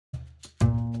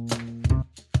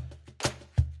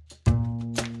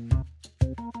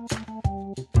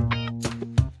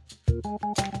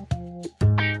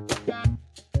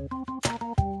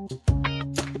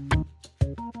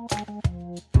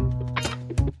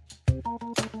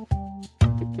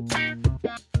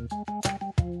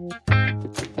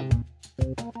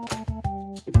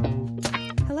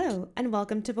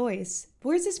welcome to Voice.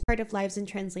 Voice is part of Lives in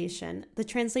Translation, the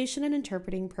translation and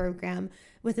interpreting program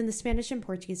within the Spanish and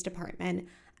Portuguese department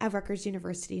at Rutgers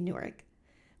University, Newark.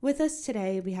 With us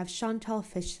today, we have Chantal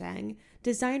Fishsang,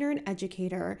 designer and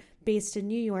educator based in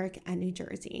New York and New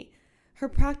Jersey. Her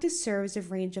practice serves a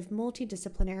range of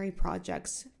multidisciplinary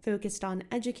projects focused on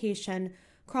education,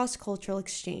 cross-cultural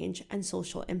exchange, and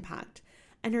social impact,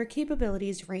 and her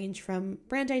capabilities range from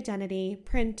brand identity,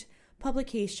 print,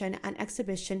 publication, and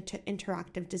exhibition to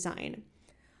interactive design.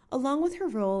 Along with her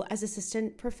role as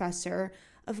assistant professor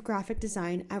of graphic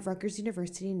design at Rutgers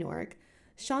University, Newark,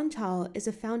 Chantal is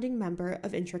a founding member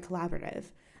of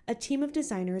Intracollaborative, a team of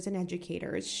designers and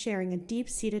educators sharing a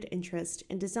deep-seated interest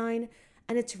in design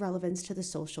and its relevance to the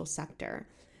social sector.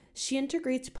 She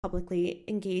integrates publicly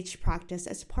engaged practice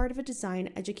as part of a design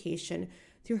education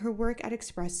through her work at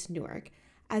Express Newark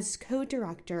as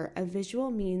co-director of Visual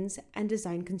Means and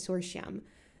Design Consortium,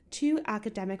 two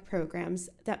academic programs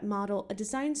that model a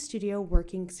design studio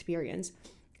working experience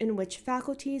in which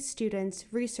faculty, students,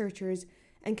 researchers,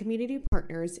 and community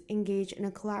partners engage in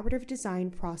a collaborative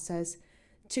design process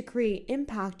to create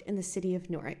impact in the city of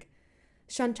Newark.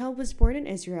 Chantal was born in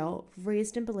Israel,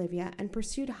 raised in Bolivia, and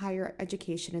pursued higher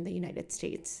education in the United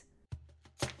States.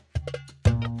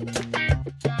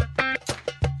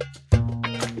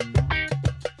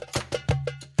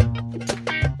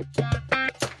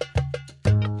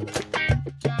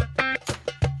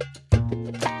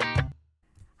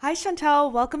 Hi,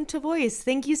 Chantal. Welcome to Voice.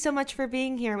 Thank you so much for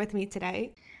being here with me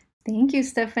today. Thank you,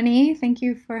 Stephanie. Thank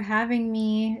you for having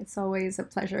me. It's always a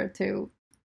pleasure to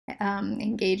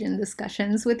engage in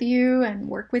discussions with you and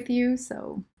work with you.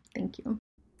 So thank you.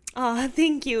 Oh,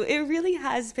 thank you. It really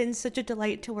has been such a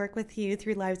delight to work with you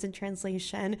through Lives in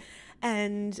Translation,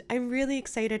 and I'm really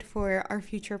excited for our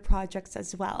future projects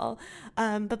as well.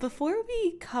 But before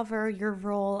we cover your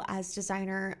role as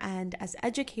designer and as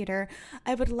educator,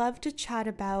 I would love to chat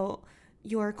about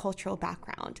your cultural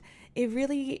background. It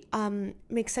really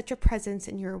makes such a presence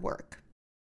in your work.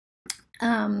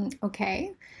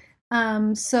 Okay.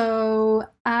 So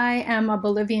I am a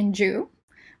Bolivian Jew,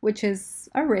 which is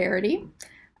a rarity.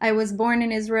 I was born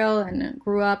in Israel and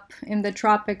grew up in the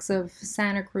tropics of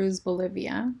Santa Cruz,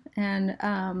 Bolivia. And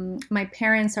my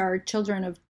parents are children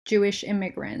of Jewish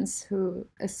immigrants who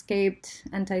escaped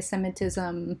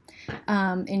anti-Semitism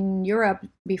in Europe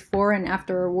before and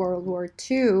after World War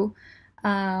II.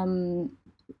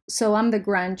 So I'm the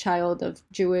grandchild of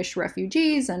Jewish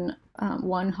refugees and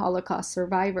one Holocaust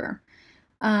survivor.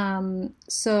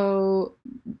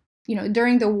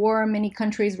 During the war, many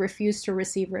countries refused to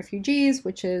receive refugees,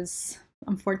 which is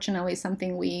unfortunately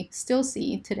something we still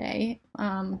see today,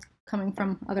 coming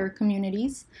from other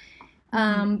communities.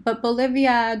 But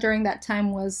Bolivia during that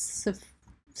time was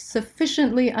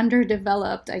sufficiently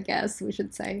underdeveloped, I guess we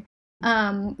should say,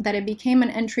 that it became an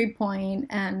entry point,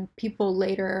 and people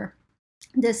later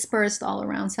dispersed all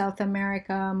around South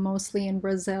America, mostly in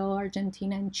Brazil,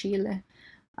 Argentina, and Chile.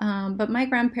 But my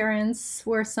grandparents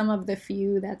were some of the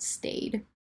few that stayed.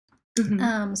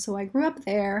 So I grew up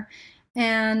there.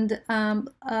 And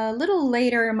a little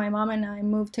later, my mom and I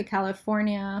moved to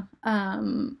California.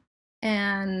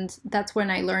 And that's when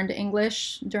I learned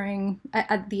English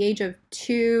at the age of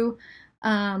 2,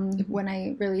 when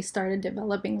I really started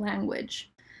developing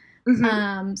language.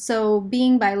 So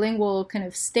being bilingual kind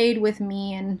of stayed with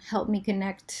me and helped me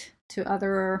connect to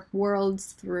other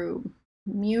worlds through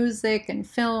music and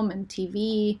film and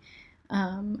TV.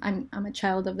 I'm a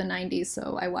child of the 90s,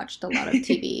 so I watched a lot of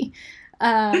TV.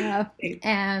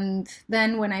 And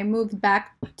then when I moved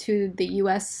back to the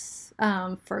US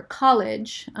for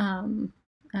college, and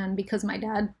because my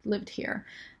dad lived here,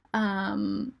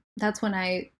 that's when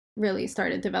I really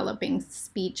started developing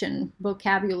speech and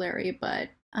vocabulary. But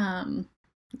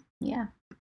yeah.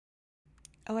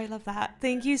 Oh, I love that.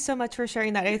 Thank you so much for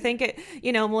sharing that. I think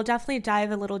we'll definitely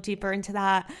dive a little deeper into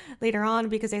that later on,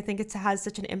 because I think it has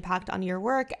such an impact on your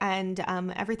work and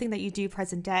everything that you do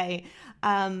present day.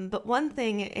 But one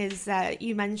thing is that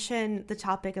you mentioned the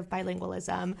topic of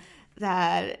bilingualism,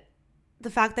 that the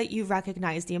fact that you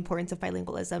recognize the importance of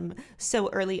bilingualism so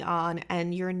early on,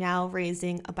 and you're now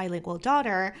raising a bilingual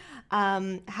daughter.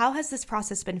 How has this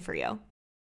process been for you?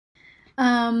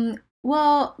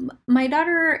 Well, my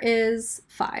daughter is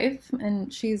 5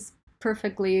 and she's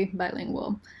perfectly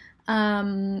bilingual.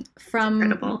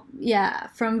 Incredible.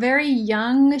 From very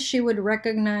young, she would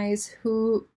recognize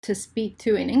who to speak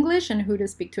to in English and who to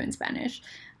speak to in Spanish.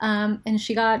 And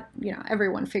she got,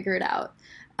 everyone figured out.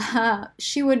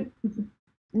 She would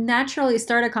naturally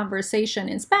start a conversation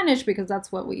in Spanish because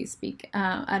that's what we speak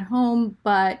at home,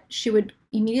 but she would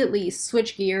immediately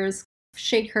switch gears,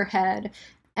 shake her head,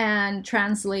 and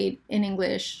translate in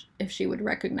English if she would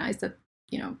recognize that,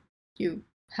 you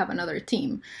have another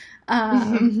team.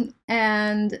 And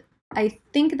I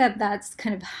think that that's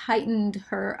kind of heightened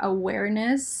her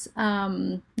awareness,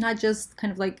 not just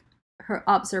kind of like her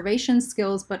observation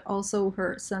skills, but also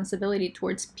her sensibility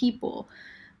towards people,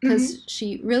 because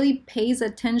she really pays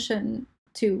attention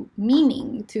to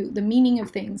the meaning of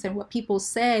things and what people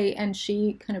say, and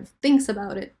she kind of thinks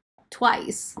about it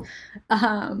twice.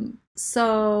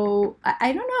 So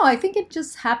I don't know. I think it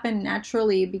just happened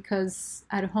naturally because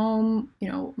at home,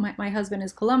 my husband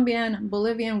is Colombian, I'm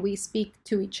Bolivian. We speak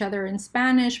to each other in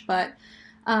Spanish, but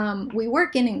we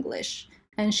work in English,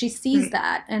 and she sees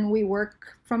that, and we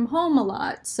work from home a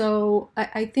lot. So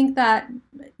I think that,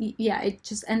 yeah, it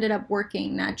just ended up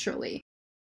working naturally.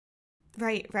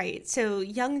 Right. So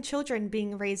young children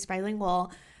being raised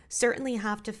bilingual certainly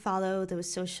have to follow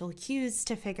those social cues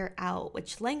to figure out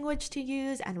which language to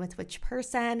use and with which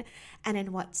person and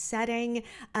in what setting.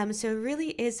 So it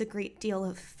really is a great deal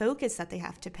of focus that they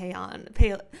have to pay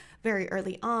very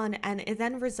early on, and it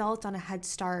then results on a head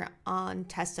start on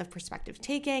tests of perspective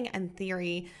taking and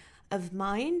theory of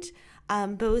mind,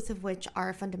 both of which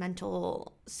are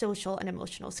fundamental social and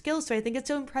emotional skills. So I think it's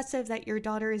so impressive that your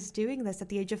daughter is doing this at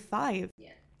the age of 5.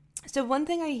 Yeah. So one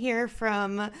thing I hear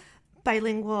from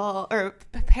bilingual or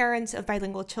parents of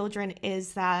bilingual children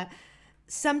is that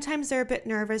sometimes they're a bit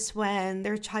nervous when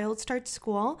their child starts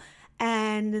school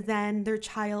and then their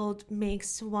child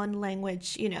makes one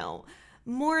language,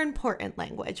 more important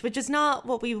language, which is not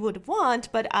what we would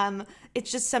want, but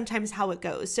it's just sometimes how it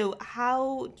goes. So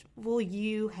how will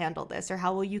you handle this, or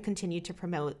how will you continue to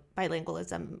promote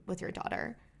bilingualism with your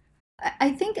daughter?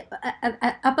 I think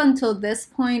up until this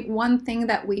point, one thing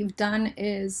that we've done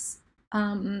is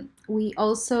we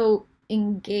also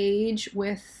engage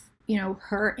with,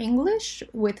 her English,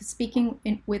 with speaking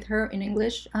with her in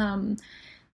English,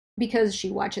 because she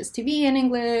watches TV in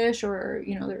English, or,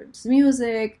 there's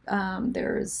music,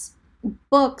 there's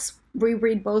books. We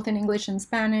read both in English and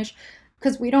Spanish,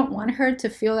 because we don't want her to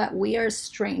feel that we are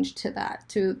strange to that,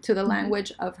 to the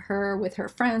language of her with her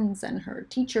friends and her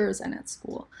teachers and at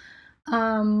school.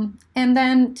 And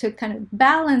then to kind of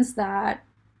balance that,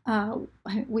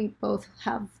 we both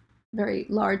have very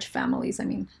large families. I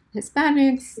mean,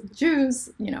 Hispanics, Jews,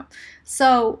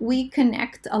 so we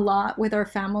connect a lot with our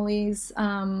families,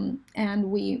 and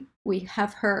we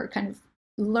have her kind of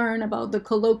learn about the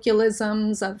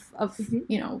colloquialisms of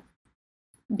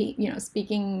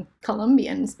speaking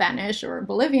Colombian Spanish or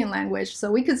Bolivian language.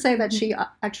 So we could say that she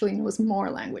actually knows more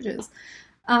languages.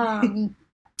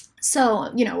 So,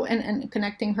 and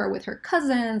connecting her with her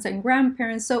cousins and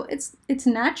grandparents. So it's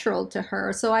natural to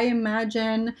her. So I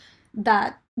imagine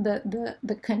that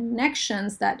the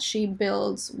connections that she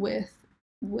builds with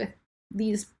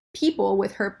these people,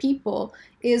 with her people,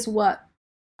 is what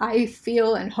I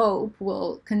feel and hope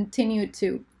will continue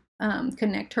to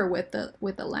connect her with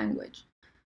the language.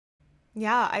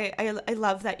 Yeah, I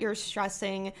love that you're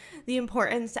stressing the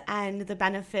importance and the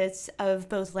benefits of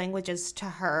both languages to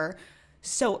her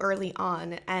so early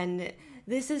on. And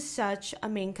this is such a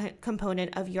main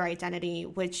component of your identity,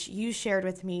 which you shared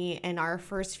with me in our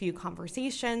first few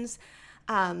conversations,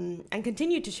 and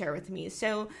continue to share with me.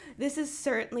 So this is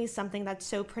certainly something that's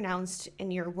so pronounced in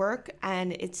your work,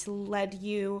 and it's led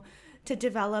you to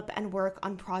develop and work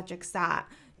on projects that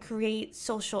create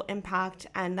social impact,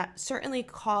 and that certainly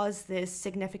cause this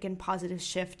significant positive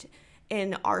shift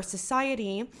in our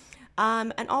society,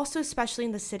 and also especially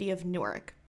in the city of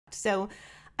Newark. So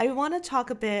I want to talk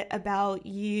a bit about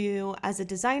you as a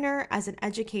designer, as an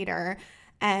educator,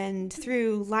 and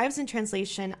through Lives in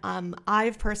Translation,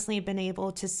 I've personally been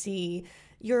able to see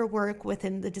your work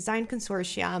within the Design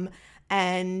Consortium,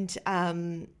 and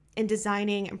in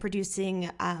designing and producing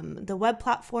the web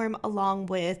platform, along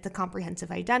with the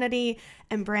comprehensive identity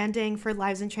and branding for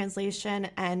Lives in Translation,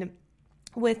 and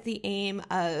with the aim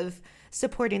of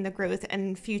supporting the growth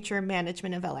and future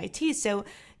management of LIT. So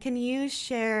can you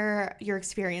share your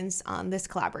experience on this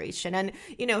collaboration and,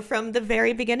 from the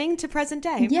very beginning to present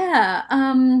day? Yeah.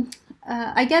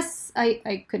 I guess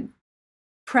I could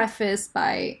preface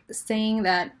by saying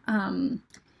that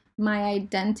my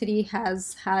identity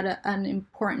has had an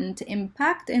important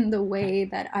impact in the way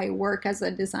that I work as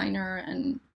a designer,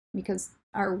 and because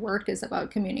our work is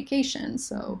about communication.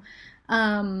 So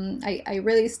I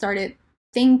really started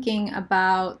thinking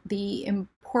about the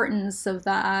importance of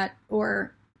that,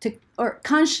 or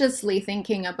consciously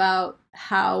thinking about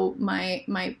how my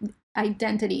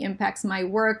identity impacts my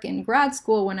work in grad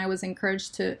school, when I was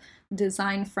encouraged to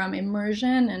design from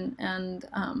immersion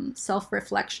and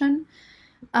self-reflection.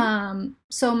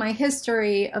 So my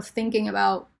history of thinking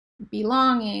about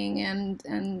belonging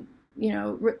and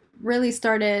really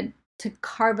started to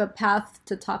carve a path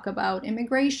to talk about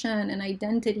immigration and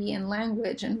identity and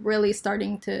language, and really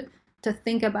starting to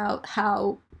think about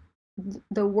how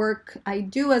the work I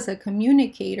do as a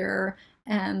communicator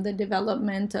and the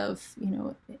development of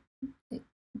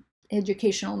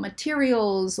educational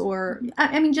materials, or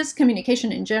I mean just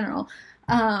communication in general,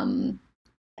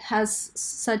 has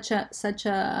such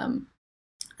an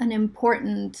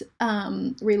important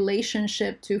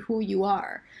relationship to who you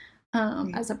are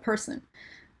as a person,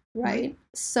 right?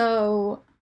 So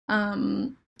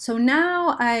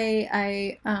now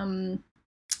I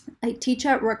teach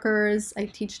at Rutgers. I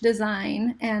teach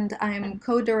design, and I'm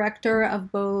co-director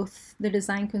of both the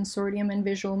Design Consortium and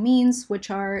Visual Means, which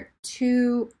are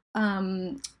two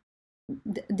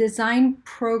design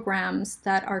programs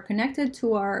that are connected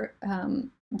to our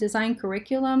design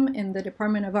curriculum in the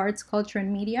Department of Arts, Culture,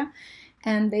 and Media.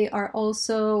 And they are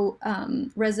also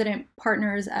resident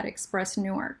partners at Express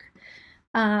Newark.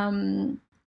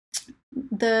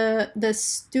 The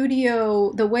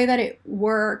studio, the way that it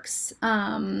works,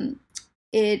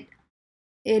 it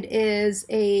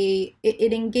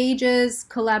engages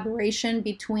collaboration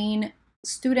between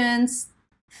students,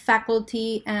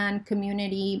 faculty, and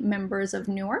community members of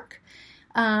Newark.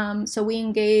 So we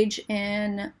engage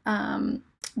in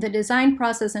the design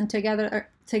process, and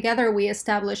together we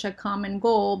establish a common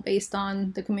goal based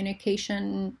on the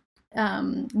communication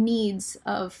needs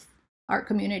of our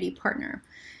community partner.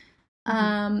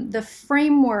 The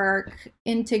framework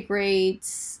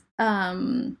integrates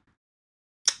kind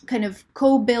of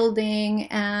co-building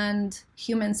and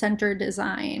human-centered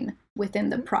design within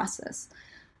the process.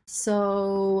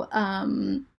 So,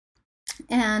 I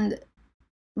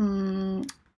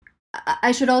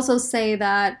should also say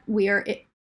that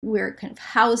we're kind of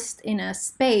housed in a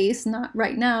space, not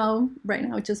right now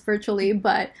just virtually,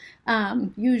 but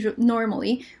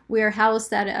normally we're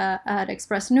housed at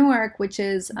Express Newark, which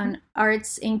is an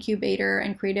arts incubator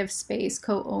and creative space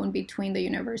co-owned between the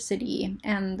university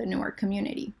and the Newark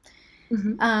community.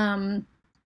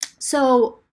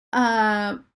 So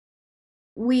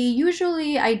we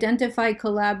usually identify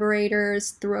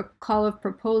collaborators through a call of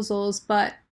proposals,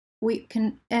 but we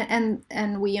can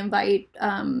and we invite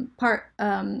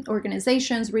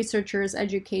organizations, researchers,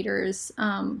 educators,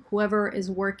 whoever is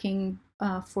working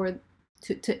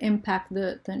to impact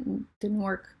the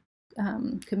Newark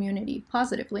community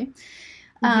positively.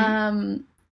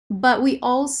 But we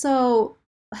also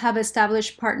have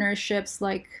established partnerships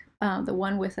like the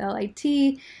one with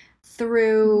LIT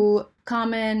through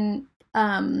common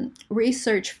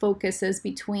research focuses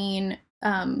between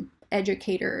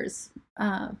educators,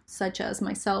 such as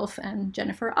myself and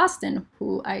Jennifer Austin,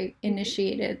 who I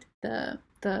initiated the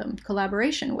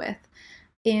collaboration with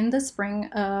in the spring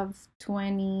of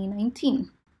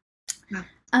 2019. Wow.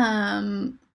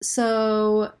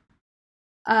 So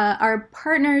our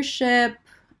partnership,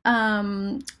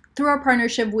 through our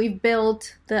partnership, we've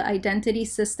built the identity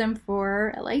system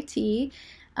for LIT.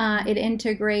 It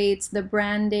integrates the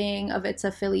branding of its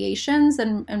affiliations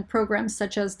and programs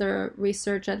such as the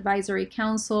Research Advisory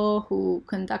Council, who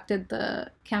conducted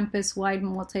the campus-wide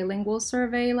multilingual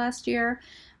survey last year.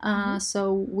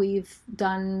 So we've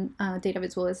done data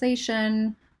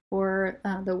visualization for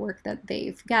the work that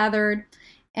they've gathered.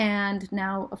 And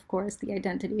now, of course, the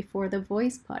identity for the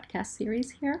Voice podcast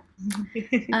series here.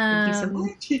 Thank you so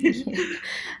much.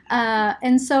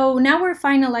 And so now we're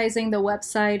finalizing the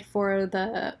website for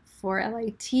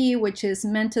LIT, which is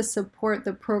meant to support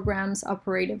the program's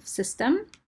operative system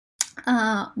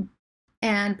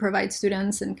and provide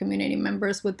students and community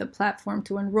members with the platform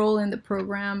to enroll in the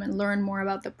program and learn more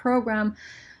about the program.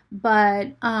 But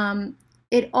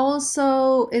it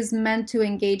also is meant to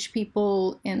engage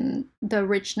people in the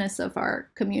richness of our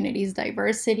community's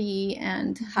diversity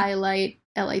and highlight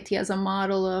LIT as a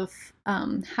model of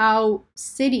how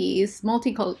cities,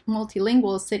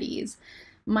 multilingual cities,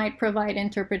 might provide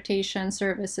interpretation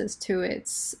services to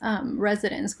its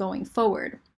residents going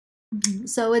forward.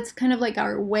 So it's kind of like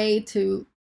our way to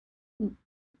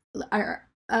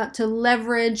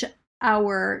leverage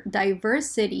our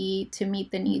diversity to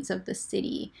meet the needs of the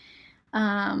city.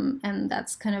 And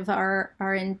that's kind of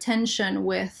our intention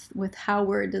with how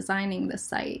we're designing the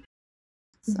site.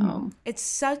 So it's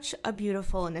such a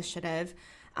beautiful initiative,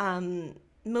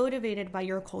 motivated by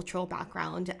your cultural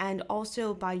background and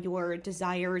also by your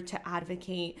desire to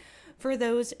advocate for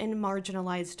those in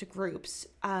marginalized groups.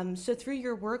 So through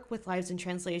your work with Lives in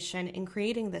Translation in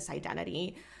creating this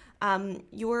identity,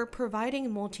 you're providing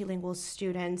multilingual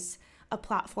students a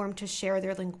platform to share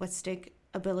their linguistic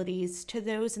abilities to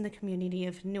those in the community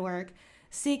of Newark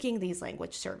seeking these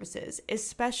language services,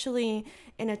 especially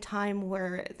in a time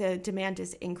where the demand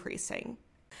is increasing.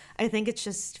 I think it's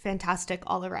just fantastic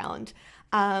all around.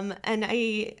 And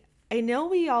I know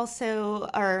we also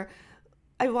are.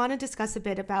 I want to discuss a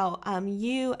bit about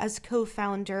you as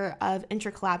co-founder of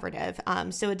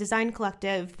Intercollaborative, so a design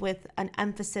collective with an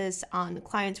emphasis on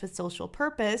clients with social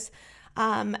purpose.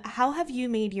 How have you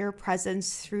made your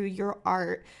presence through your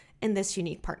art in this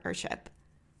unique partnership?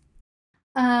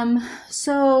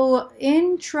 So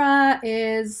Intra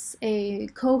is a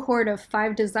cohort of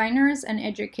 5 designers and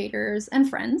educators and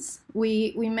friends.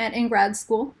 We met in grad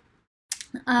school,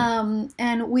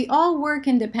 and we all work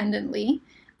independently.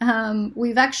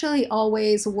 We've actually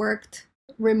always worked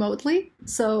remotely,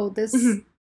 so this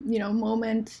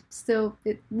moment still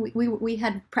we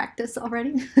had practice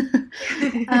already.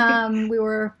 We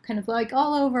were kind of like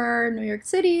all over New York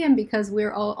City, and because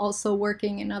we're all also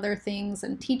working in other things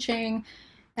and teaching,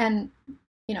 and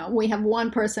we have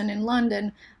one person in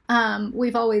London,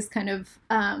 we've always kind of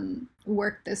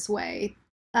worked this way,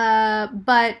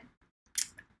 but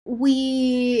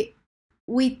we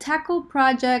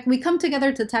come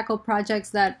together to tackle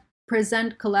projects that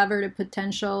present collaborative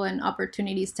potential and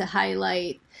opportunities to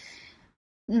highlight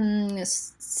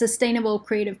sustainable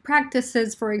creative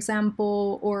practices, for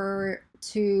example, or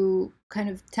to kind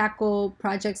of tackle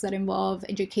projects that involve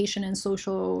education and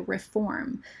social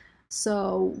reform.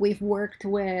 So we've worked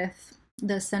with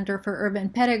the Center for Urban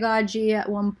Pedagogy at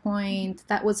one point.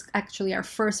 That was actually our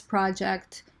first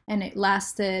project, and it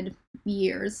lasted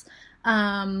years,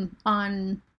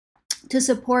 to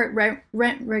support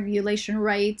rent regulation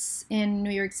rights in New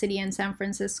York City and San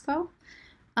Francisco.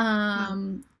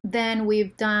 Then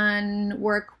we've done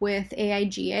work with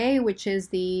AIGA, which is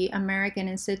the American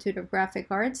Institute of Graphic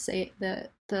Arts, the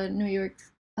New York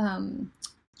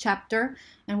chapter,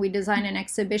 and we designed an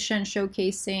exhibition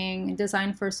showcasing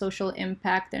design for social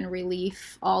impact and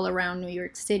relief all around New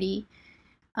York City.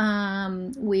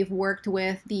 We've worked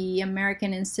with the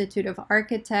American Institute of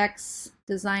Architects,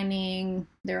 designing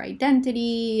their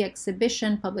identity,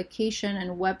 exhibition, publication,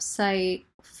 and website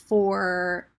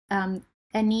for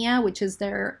ENIA, which is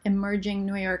their Emerging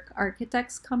New York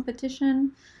Architects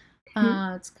competition.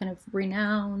 It's kind of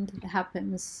renowned. It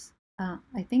happens,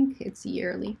 I think it's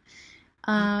yearly.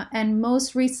 And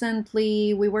most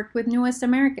recently, we worked with Newest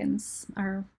Americans,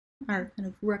 our kind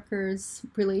of Rutgers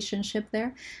relationship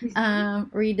there,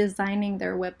 redesigning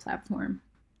their web platform.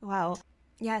 Wow.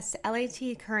 Yes,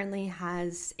 LIT currently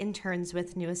has interns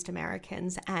with Newest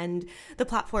Americans, and the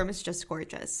platform is just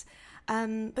gorgeous.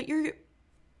 But your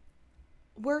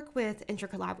work with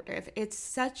Intercollaborative, it's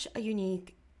such a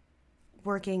unique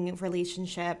working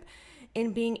relationship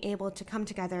in being able to come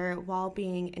together while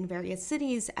being in various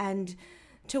cities and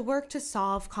to work to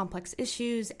solve complex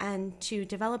issues and to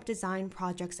develop design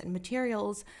projects and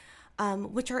materials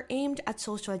which are aimed at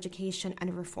social education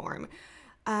and reform.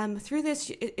 Through this,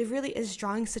 it really is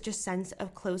drawing such a sense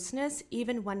of closeness,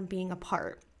 even when being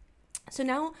apart. So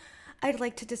now I'd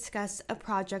like to discuss a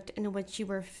project in which you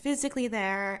were physically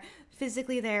there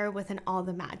within all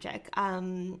the magic.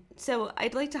 So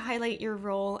I'd like to highlight your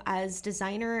role as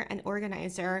designer and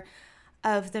organizer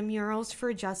of the Murals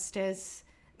for Justice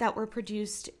that were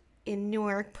produced in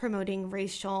Newark promoting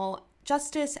racial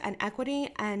justice and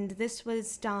equity. And this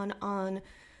was done on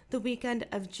the weekend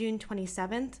of June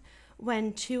 27th,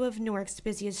 when 2 of Newark's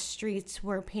busiest streets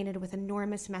were painted with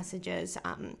enormous messages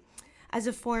as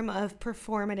a form of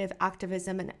performative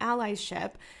activism and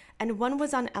allyship. And one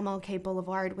was on MLK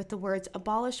Boulevard with the words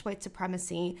 "Abolish White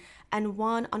Supremacy," and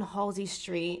one on Halsey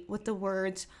Street with the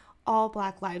words "All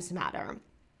Black Lives Matter."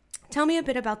 Tell me a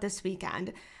bit about this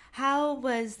weekend. How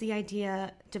was the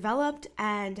idea developed,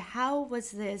 and how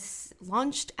was this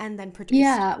launched and then produced?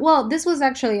 Yeah, well, this was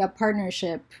actually a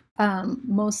partnership,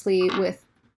 mostly with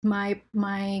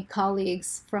my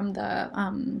colleagues from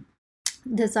the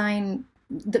design,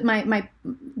 my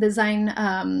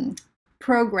design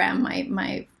program,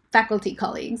 my faculty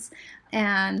colleagues,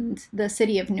 and the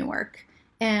city of Newark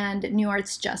and New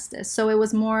Arts Justice. So it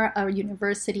was more a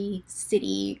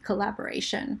university-city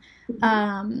collaboration.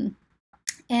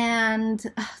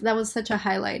 And that was such a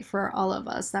highlight for all of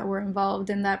us that were involved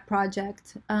in that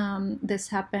project. This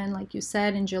happened, like you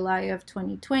said, in July of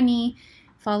 2020,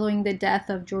 following the death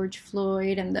of George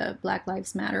Floyd and the Black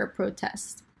Lives Matter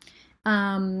protest.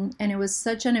 And it was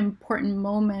such an important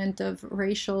moment of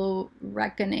racial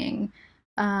reckoning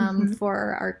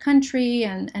for our country,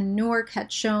 and Newark had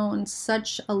shown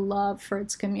such a love for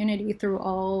its community through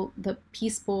all the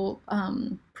peaceful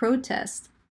protests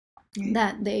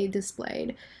that they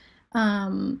displayed.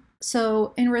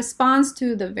 So in response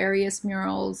to the various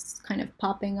murals kind of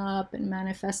popping up and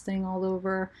manifesting all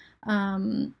over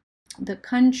the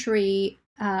country,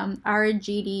 our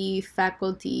GD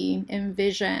faculty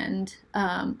envisioned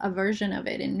a version of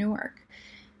it in Newark.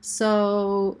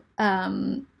 So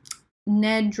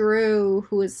Ned Drew,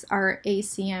 who is our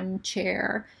ACM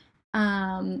chair,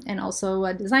 and also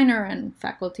a designer and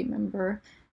faculty member,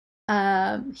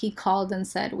 he called and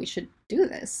said we should do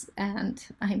this. And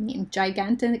I mean,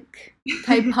 gigantic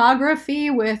typography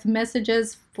with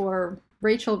messages for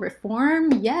racial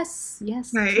reform. Yes,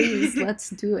 right. Please, let's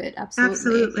do it.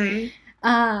 Absolutely.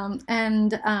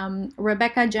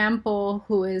 Rebecca Jampel,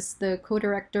 who is the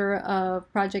co-director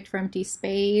of Project for Empty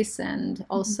Space and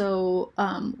also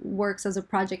works as a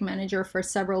project manager for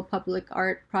several public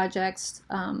art projects.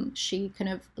 She kind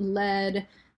of led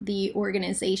the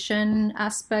organization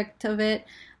aspect of it.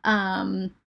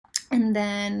 And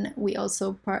then we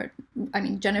also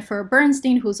Jennifer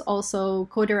Bernstein, who's also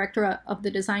co-director of the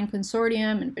Design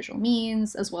Consortium and Visual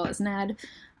Means, as well as Ned.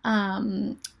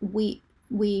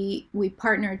 We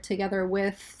partnered together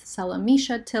with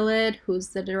Salamisha Tillett, who's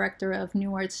the director of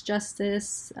New Arts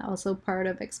Justice, also part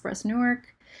of Express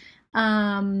Newark.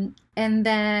 And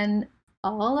then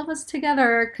all of us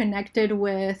together connected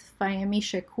with Fahemi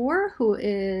Shakur, who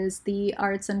is the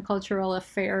Arts and Cultural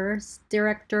Affairs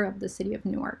Director of the City of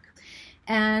Newark.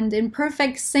 And in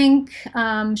perfect sync,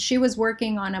 she was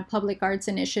working on a public arts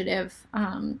initiative,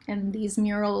 and these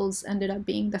murals ended up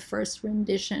being the first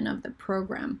rendition of the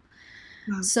program.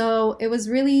 Wow. So it was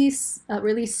really a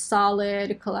really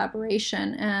solid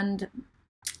collaboration. And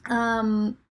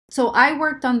so I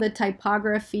worked on the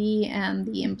typography and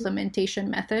the implementation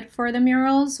method for the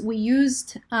murals. We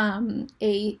used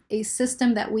a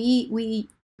system that we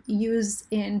use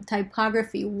in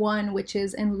typography 1, which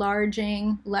is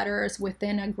enlarging letters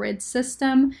within a grid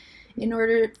system in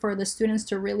order for the students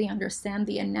to really understand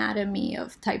the anatomy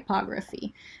of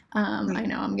typography. Right. I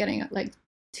know I'm getting like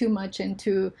too much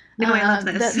into I love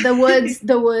this.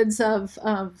 the woods of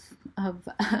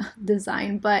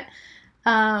design, but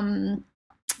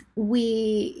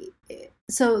the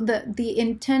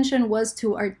intention was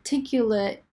to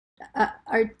articulate a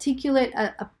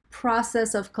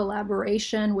process of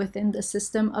collaboration within the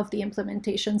system of the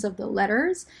implementations of the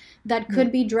letters that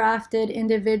could be drafted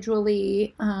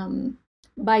individually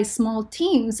by small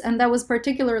teams. And that was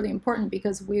particularly important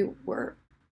because we were,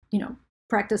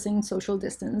 practicing social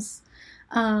distance,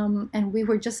 and we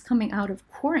were just coming out of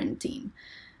quarantine.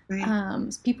 Right.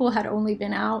 People had only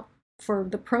been out for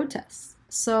the protests.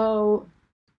 So,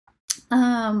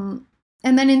 and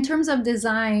then in terms of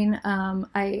design,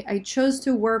 I chose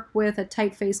to work with a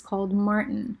typeface called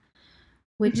Martin,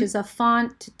 which is a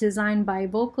font designed by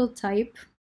Vocal Type,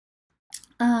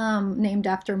 named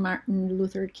after Martin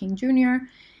Luther King Jr.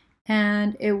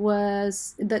 And it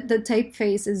was, the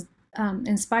typeface is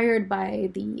inspired by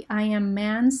the I Am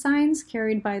Man signs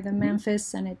carried by the Memphis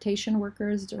sanitation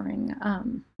workers during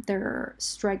their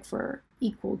strike for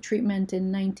equal treatment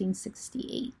in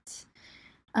 1968.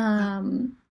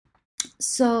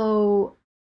 So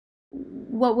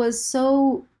what was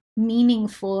so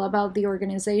meaningful about the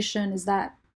organization is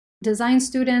that design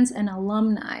students and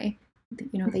alumni,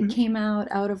 they came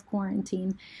out of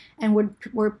quarantine and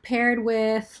were paired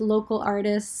with local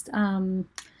artists,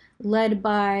 led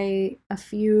by a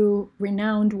few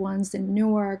renowned ones in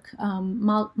Newark,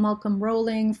 Malcolm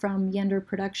Rowling from Yender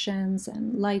Productions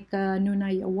and Laika Nuna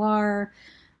Yawar,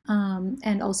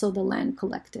 and also the Land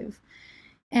Collective.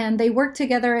 And they worked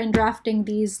together in drafting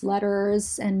these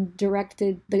letters and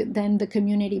directed the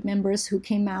community members who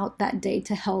came out that day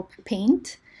to help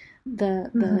paint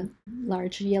the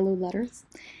large yellow letters.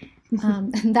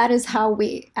 And that is how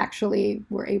we actually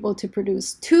were able to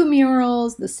produce 2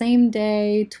 murals the same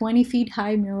day, 20 feet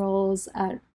high murals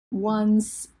at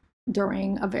once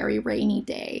during a very rainy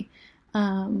day.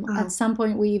 At some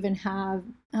point, we even have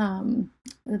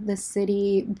the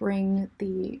city bring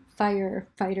the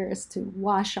firefighters to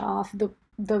wash off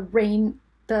the rain,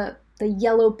 the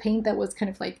yellow paint that was kind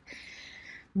of like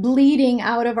bleeding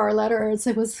out of our letters.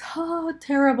 It was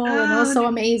terrible and also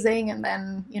amazing. And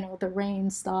then the rain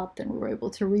stopped and we were able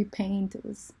to repaint. It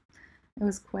was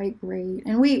quite great.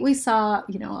 And we saw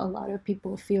a lot of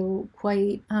people feel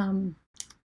quite a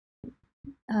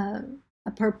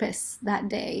purpose that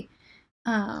day.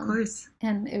 Of course.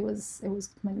 And it was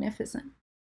magnificent.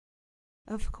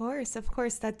 Of course.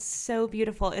 That's so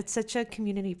beautiful. It's such a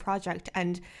community project.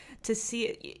 And to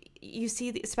see, you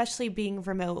see, especially being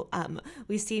remote,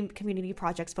 we see community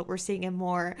projects, but we're seeing a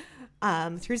more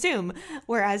through Zoom.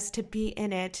 Whereas to be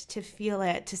in it, to feel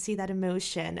it, to see that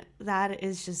emotion, that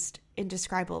is just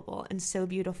indescribable and so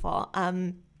beautiful.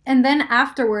 And then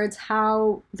afterwards,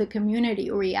 how the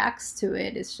community reacts to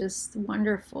it is just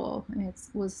wonderful. It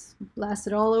was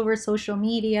blasted all over social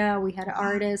media. We had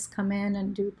artists come in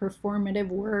and do performative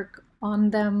work on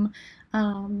them.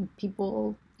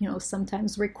 People,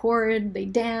 sometimes record, they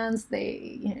dance,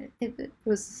 it's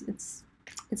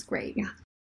great. Yeah.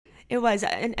 It was,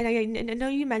 and I know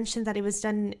you mentioned that it was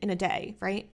done in a day,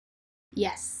 right?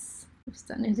 Yes, it was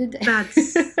done in a day.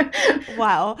 That's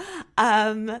wow.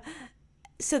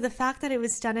 So the fact that it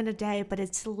was done in a day, but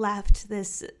it's left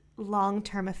this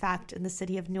long-term effect in the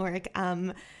city of Newark,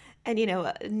 and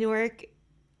Newark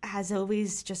has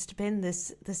always just been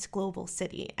this global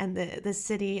city, and the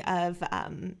city of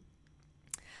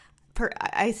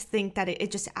I think that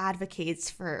it just advocates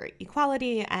for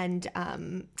equality and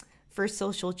for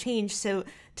social change. So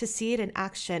to see it in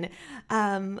action,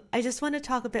 I just want to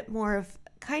talk a bit more of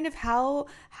kind of how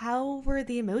were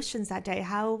the emotions that day?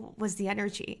 How was the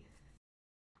energy?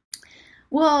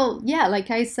 Well, yeah, like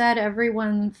I said,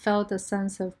 everyone felt a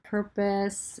sense of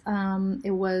purpose.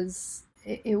 It was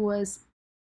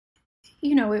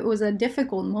a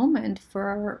difficult moment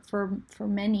for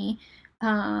many,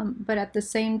 but at the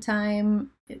same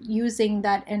time, using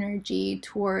that energy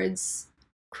towards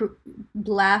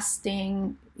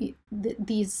blasting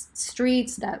these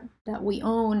streets that we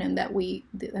own and that we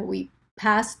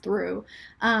pass through,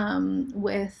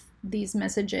 with these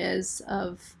messages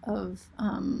of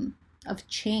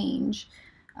change,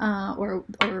 or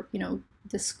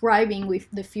describing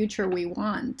the future we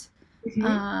want.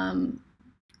 Mm-hmm.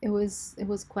 It was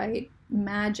quite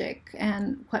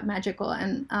magical,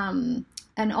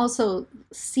 and also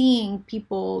seeing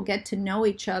people get to know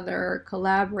each other,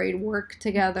 collaborate, work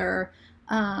together,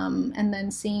 and then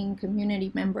seeing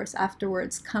community members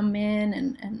afterwards come in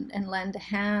and lend a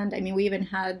hand. I mean, we even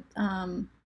had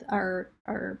our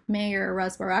mayor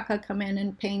Ras Baraka come in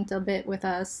and paint a bit with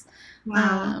us.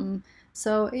 Wow.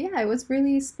 So yeah, it was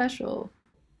really special.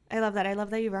 I love that. I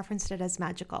love that you referenced it as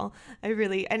magical.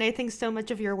 And I think so much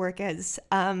of your work is.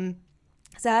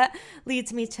 That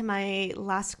leads me to my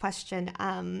last question.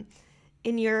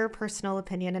 In your personal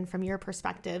opinion and from your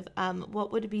perspective,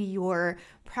 what would be your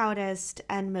proudest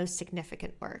and most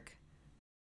significant work?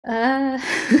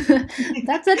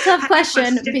 That's a tough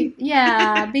question.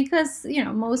 Yeah, because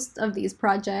most of these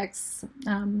projects,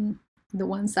 the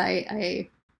ones I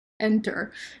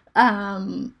enter,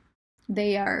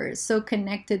 they are so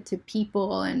connected to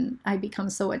people, and I become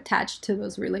so attached to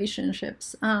those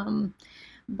relationships.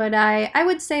 But I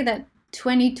would say that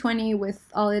 2020, with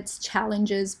all its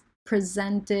challenges,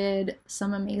 presented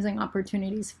some amazing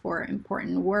opportunities for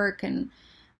important work, and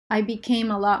I became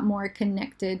a lot more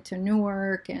connected to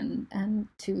Newark, and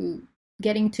to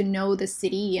getting to know the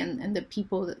city and the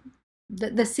people,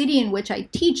 the city in which I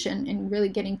teach, and really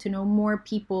getting to know more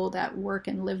people that work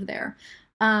and live there.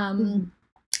 Mm-hmm.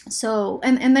 So,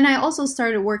 and then I also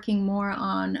started working more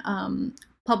on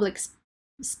public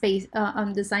space,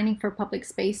 on designing for public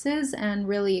spaces, and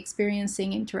really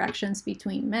experiencing interactions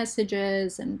between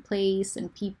messages and place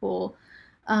and people,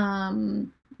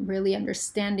 really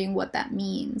understanding what that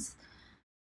means.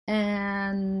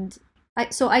 And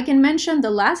so I can mention the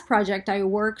last project I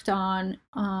worked on,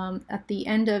 at the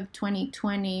end of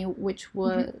 2020, which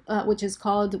is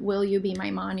called "Will You Be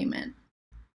My Monument?"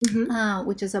 Mm-hmm.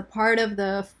 Which is a part of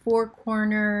the Four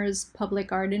Corners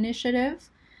Public Art Initiative.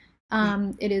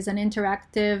 It is an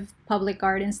interactive public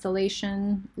art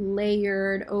installation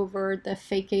layered over the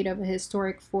facade of a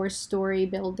historic four-story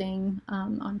building,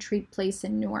 on Treat Place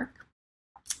in Newark.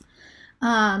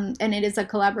 And it is a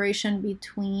collaboration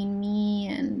between me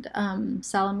and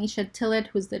Salamisha Tillett,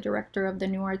 who's the director of the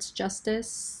New Arts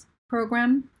Justice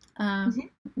program, that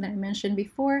I mentioned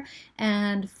before,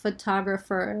 and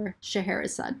photographer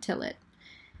Scheherazade Tillett.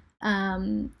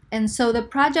 And so the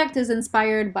project is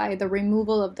inspired by the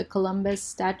removal of the Columbus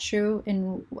statue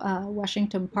in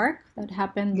Washington Park that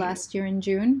happened last year in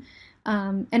June.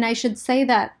 And I should say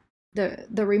that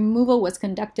the removal was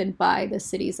conducted by the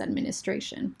city's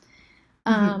administration.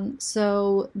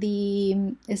 So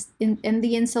the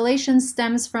installation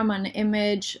stems from an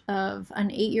image of an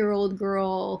 8-year-old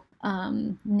girl,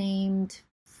 named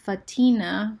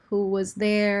Fatina, who was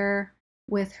there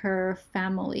with her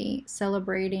family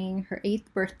celebrating her 8th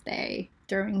birthday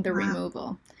during the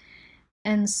removal.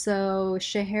 And so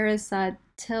Scheherazade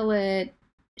Tillett,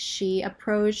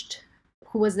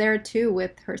 who was there too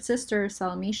with her sister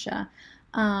Salamisha,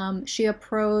 she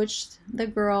approached the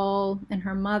girl and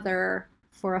her mother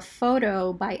for a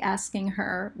photo by asking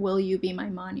her, "Will you be my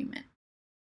monument?"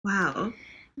 Wow.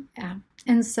 Yeah.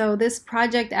 And so this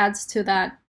project adds to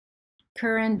that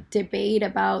current debate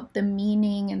about the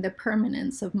meaning and the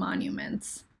permanence of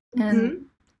monuments, and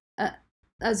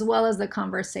as well as the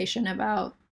conversation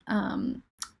about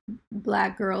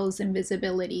Black girls'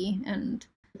 invisibility and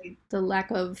the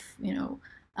lack of,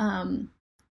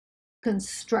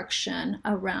 construction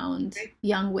around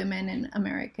young women in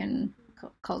American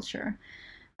culture.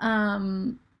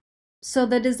 So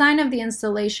the design of the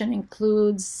installation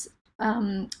includes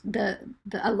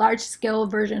a large-scale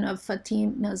version of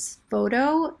Fatima's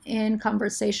photo in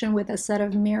conversation with a set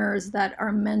of mirrors that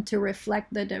are meant to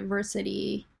reflect the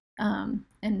diversity and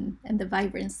the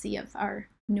vibrancy of our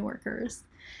Newarkers.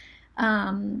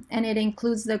 And it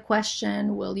includes the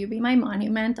question, "Will you be my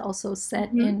monument?" also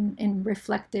set in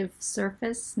reflective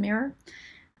surface mirror.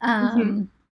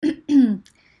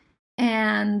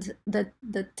 And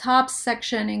the top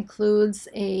section includes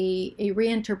a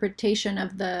reinterpretation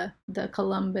of the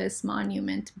Columbus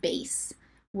Monument base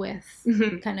with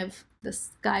kind of the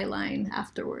skyline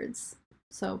afterwards.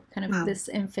 So kind of this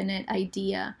infinite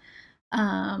idea.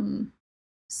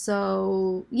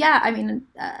 So yeah, I mean,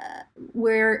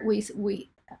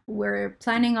 we're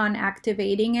planning on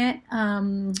activating it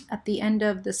at the end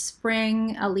of the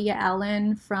spring. Aaliyah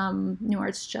Allen from New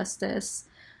Arts Justice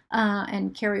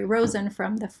and Carrie Rosen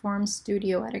from the Form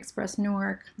Studio at Express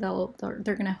Newark, they're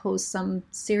going to host some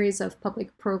series of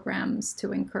public programs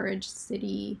to encourage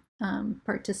city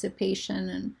participation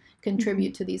and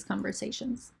contribute to these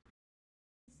conversations.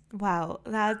 Wow,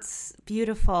 that's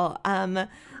beautiful. I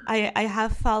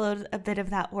have followed a bit of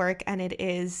that work, and it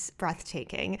is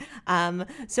breathtaking.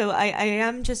 So I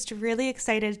am just really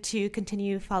excited to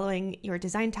continue following your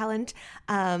design talent.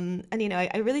 And,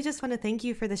 I really just want to thank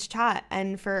you for this chat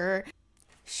and for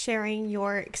sharing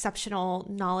your exceptional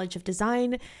knowledge of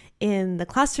design in the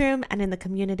classroom and in the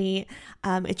community.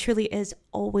 It truly is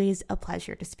always a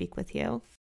pleasure to speak with you.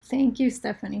 Thank you,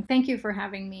 Stephanie. Thank you for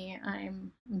having me.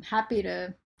 I'm happy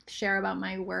to share about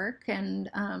my work, and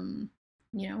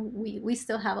we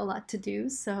still have a lot to do,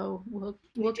 so we'll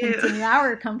continue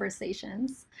our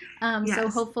conversations. Yes. So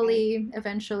hopefully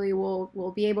eventually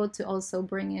we'll be able to also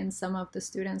bring in some of the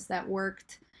students that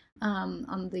worked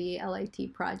on the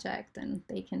LIT project, and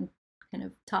they can kind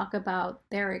of talk about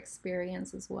their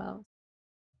experience as well.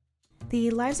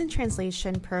 The Lives in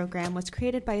Translation program was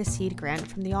created by a seed grant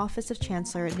from the Office of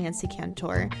Chancellor Nancy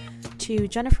Cantor to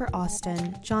Jennifer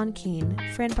Austin, John Keane,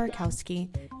 Fran Barkowski,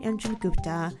 Andrew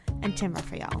Gupta, and Tim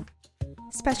Raphael.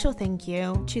 Special thank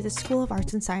you to the School of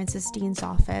Arts and Sciences Dean's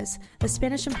Office, the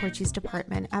Spanish and Portuguese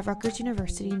Department at Rutgers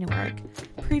University, Newark,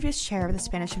 previous Chair of the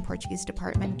Spanish and Portuguese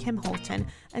Department, Kim Holton,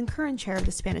 and current Chair of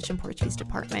the Spanish and Portuguese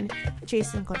Department,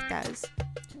 Jason Cortez.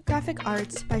 Graphic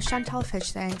arts by Chantal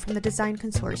Fishsang from the Design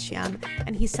Consortium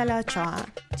and Gisela Ochoa,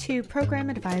 to program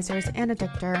advisors Anna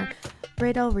Dichter,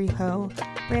 Radel Rijo,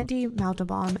 Randy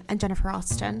Maldebaum, and Jennifer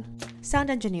Austin. Sound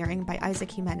engineering by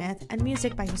Isaac Jimenez, and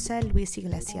music by Jose Luis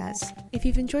Iglesias. If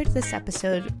you've enjoyed this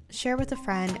episode, share with a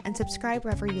friend and subscribe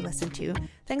wherever you listen to.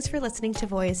 Thanks for listening to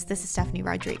Voice. This is Stephanie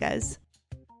Rodriguez.